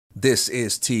This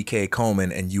is TK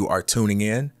Coleman, and you are tuning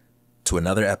in to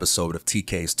another episode of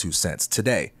TK's 2 Cents.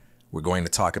 Today, we're going to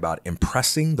talk about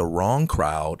impressing the wrong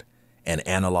crowd and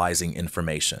analyzing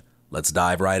information. Let's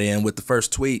dive right in with the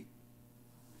first tweet.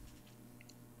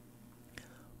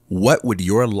 What would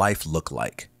your life look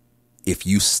like if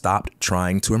you stopped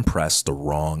trying to impress the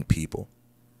wrong people?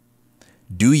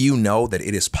 Do you know that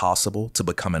it is possible to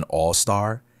become an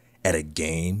all-star at a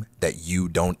game that you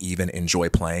don't even enjoy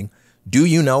playing? Do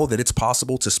you know that it's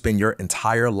possible to spend your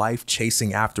entire life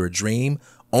chasing after a dream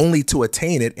only to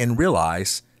attain it and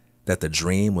realize that the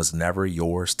dream was never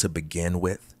yours to begin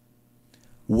with?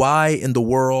 Why in the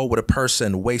world would a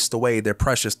person waste away their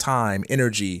precious time,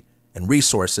 energy, and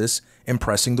resources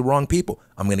impressing the wrong people?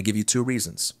 I'm going to give you 2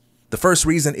 reasons. The first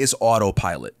reason is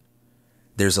autopilot.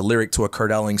 There's a lyric to a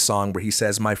Kurt Elling song where he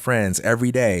says, "My friends,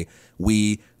 every day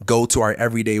we go to our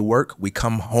everyday work, we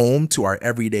come home to our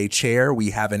everyday chair,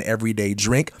 we have an everyday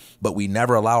drink, but we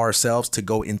never allow ourselves to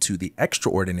go into the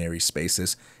extraordinary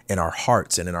spaces in our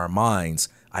hearts and in our minds."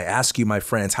 I ask you, my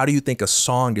friends, how do you think a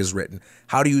song is written?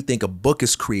 How do you think a book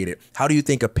is created? How do you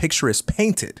think a picture is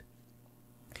painted?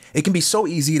 It can be so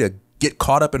easy to get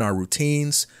caught up in our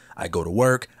routines. I go to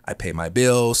work, I pay my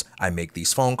bills, I make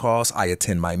these phone calls, I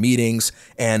attend my meetings,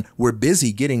 and we're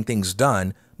busy getting things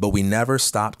done, but we never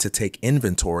stop to take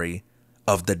inventory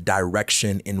of the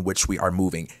direction in which we are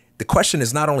moving. The question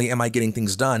is not only am I getting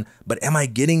things done, but am I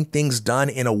getting things done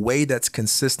in a way that's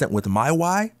consistent with my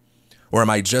why? Or am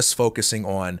I just focusing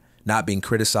on not being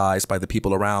criticized by the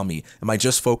people around me? Am I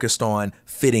just focused on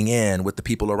fitting in with the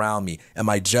people around me? Am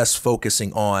I just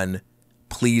focusing on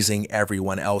pleasing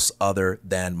everyone else other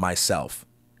than myself?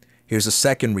 Here's a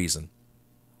second reason.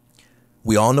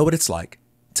 We all know what it's like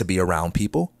to be around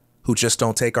people who just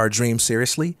don't take our dreams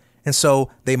seriously. And so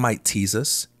they might tease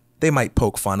us, they might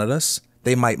poke fun at us,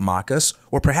 they might mock us,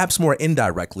 or perhaps more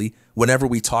indirectly, whenever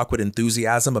we talk with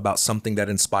enthusiasm about something that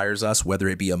inspires us, whether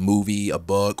it be a movie, a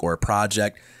book, or a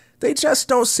project, they just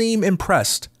don't seem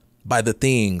impressed by the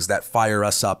things that fire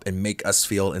us up and make us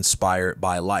feel inspired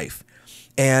by life.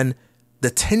 And the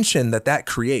tension that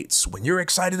creates when you're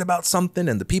excited about something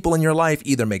and the people in your life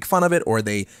either make fun of it or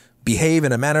they behave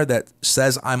in a manner that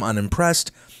says I'm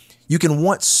unimpressed, you can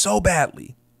want so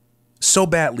badly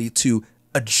to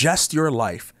adjust your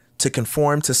life to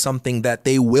conform to something that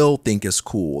they will think is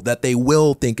cool, that they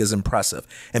will think is impressive.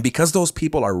 And because those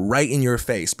people are right in your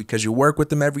face, because you work with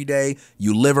them every day,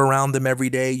 you live around them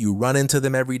every day, you run into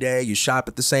them every day, you shop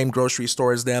at the same grocery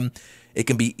store as them, it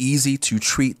can be easy to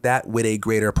treat that with a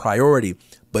greater priority.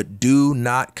 But do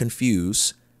not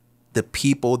confuse the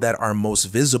people that are most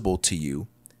visible to you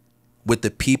with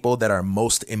the people that are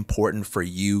most important for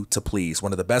you to please.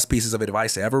 One of the best pieces of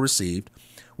advice I ever received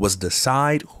was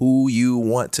decide who you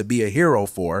want to be a hero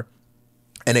for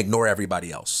and ignore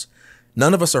everybody else.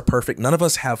 None of us are perfect. None of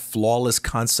us have flawless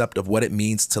concept of what it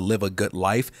means to live a good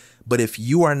life. But if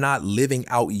you are not living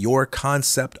out your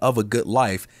concept of a good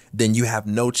life, then you have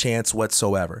no chance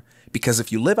whatsoever. Because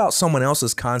if you live out someone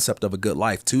else's concept of a good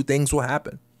life, 2 things will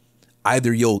happen.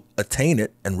 Either you'll attain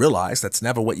it and realize that's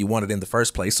never what you wanted in the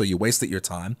first place, so you wasted your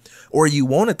time, or you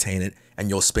won't attain it and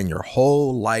you'll spend your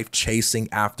whole life chasing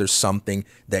after something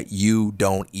that you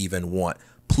don't even want.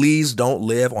 Please don't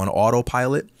live on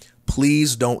autopilot.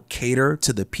 Please don't cater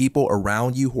to the people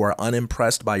around you who are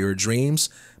unimpressed by your dreams,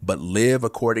 but live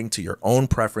according to your own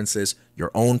preferences, your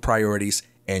own priorities,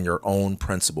 and your own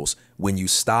principles. When you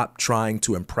stop trying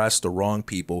to impress the wrong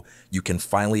people, you can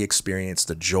finally experience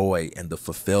the joy and the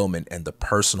fulfillment and the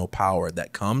personal power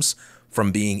that comes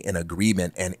from being in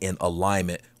agreement and in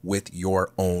alignment with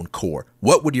your own core.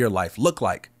 What would your life look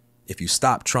like if you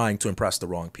stopped trying to impress the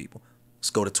wrong people? Let's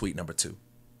go to tweet number 2.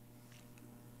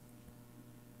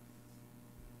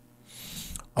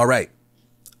 All right,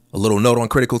 a little note on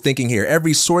critical thinking here.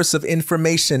 Every source of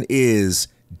information is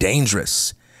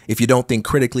dangerous if you don't think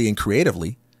critically and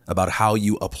creatively about how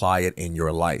you apply it in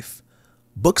your life.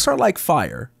 Books are like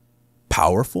fire,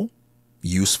 powerful,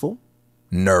 useful,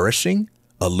 nourishing,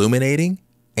 illuminating,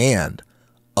 and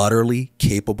utterly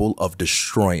capable of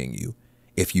destroying you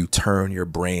if you turn your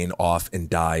brain off and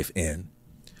dive in.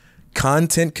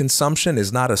 Content consumption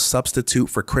is not a substitute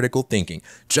for critical thinking.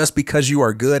 Just because you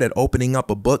are good at opening up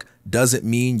a book doesn't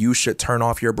mean you should turn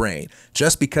off your brain.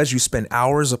 Just because you spend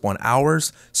hours upon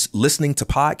hours listening to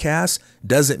podcasts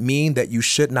doesn't mean that you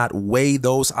should not weigh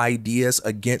those ideas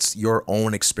against your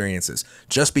own experiences.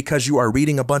 Just because you are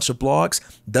reading a bunch of blogs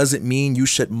doesn't mean you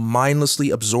should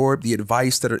mindlessly absorb the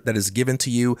advice that is given to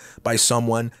you by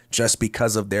someone just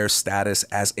because of their status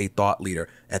as a thought leader.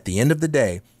 At the end of the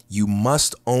day, you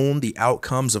must own the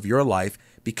outcomes of your life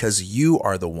because you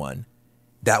are the one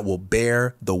that will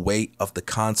bear the weight of the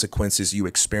consequences you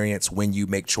experience when you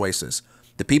make choices.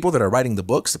 The people that are writing the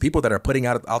books, the people that are putting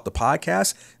out the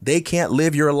podcast, they can't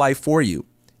live your life for you.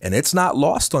 And it's not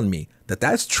lost on me that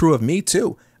that's true of me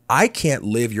too. I can't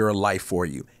live your life for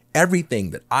you.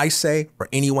 Everything that I say or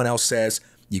anyone else says,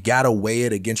 you got to weigh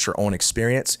it against your own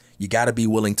experience. You got to be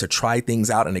willing to try things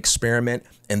out and experiment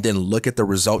and then look at the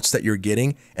results that you're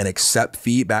getting and accept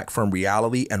feedback from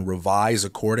reality and revise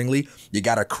accordingly. You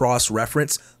got to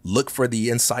cross-reference, look for the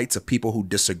insights of people who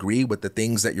disagree with the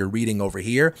things that you're reading over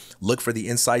here. Look for the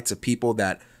insights of people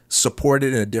that support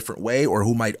it in a different way or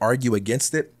who might argue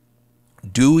against it.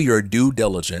 Do your due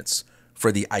diligence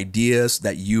for the ideas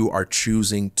that you are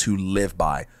choosing to live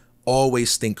by.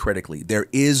 Always think critically. There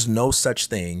is no such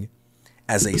thing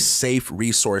as a safe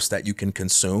resource that you can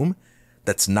consume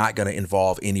that's not going to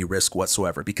involve any risk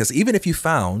whatsoever. Because even if you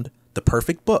found the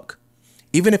perfect book,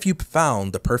 even if you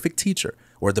found the perfect teacher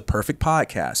or the perfect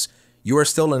podcast, you are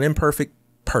still an imperfect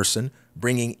person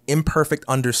bringing imperfect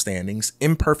understandings,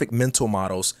 imperfect mental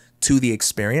models to the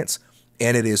experience.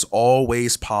 And it is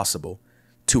always possible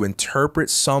to interpret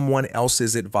someone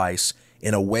else's advice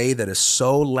in a way that is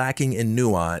so lacking in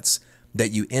nuance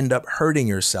that you end up hurting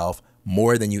yourself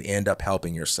more than you end up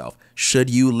helping yourself. Should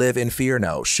you live in fear?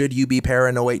 No. Should you be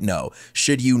paranoid? No.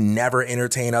 Should you never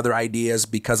entertain other ideas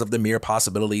because of the mere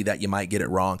possibility that you might get it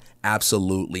wrong?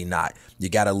 Absolutely not. You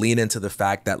got to lean into the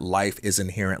fact that life is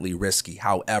inherently risky.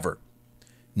 However,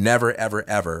 never, ever,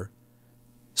 ever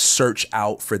search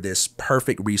out for this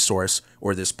perfect resource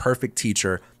or this perfect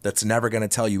teacher that's never going to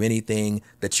tell you anything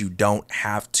that you don't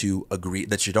have to agree,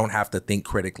 that you don't have to think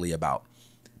critically about.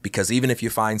 Because even if you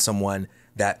find someone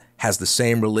that has the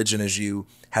same religion as you,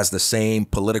 has the same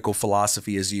political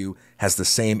philosophy as you, has the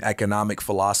same economic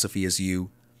philosophy as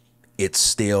you, it's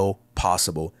still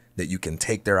possible that you can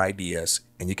take their ideas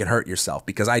and you can hurt yourself,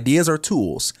 because ideas are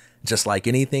tools just like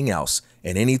anything else.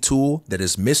 And any tool that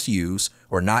is misused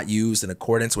or not used in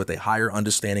accordance with a higher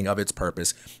understanding of its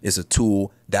purpose is a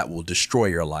tool that will destroy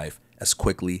your life as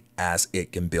quickly as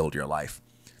it can build your life.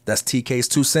 That's TK's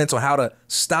 2 cents on how to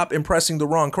stop impressing the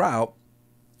wrong crowd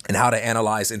and how to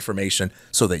analyze information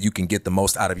so that you can get the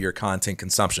most out of your content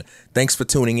consumption. Thanks for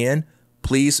tuning in.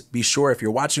 Please be sure, if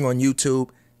you're watching on YouTube,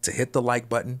 to hit the like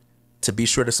button, to be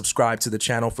sure to subscribe to the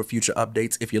channel for future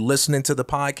updates. If you're listening to the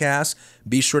podcast,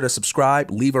 be sure to subscribe,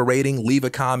 leave a rating, leave a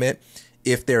comment.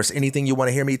 If there's anything you want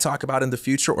to hear me talk about in the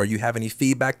future, or you have any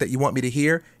feedback that you want me to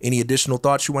hear, any additional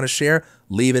thoughts you want to share,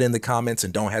 leave it in the comments,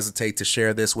 and don't hesitate to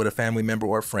share this with a family member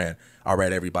or a friend. All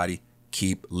right, everybody,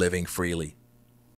 keep living freely.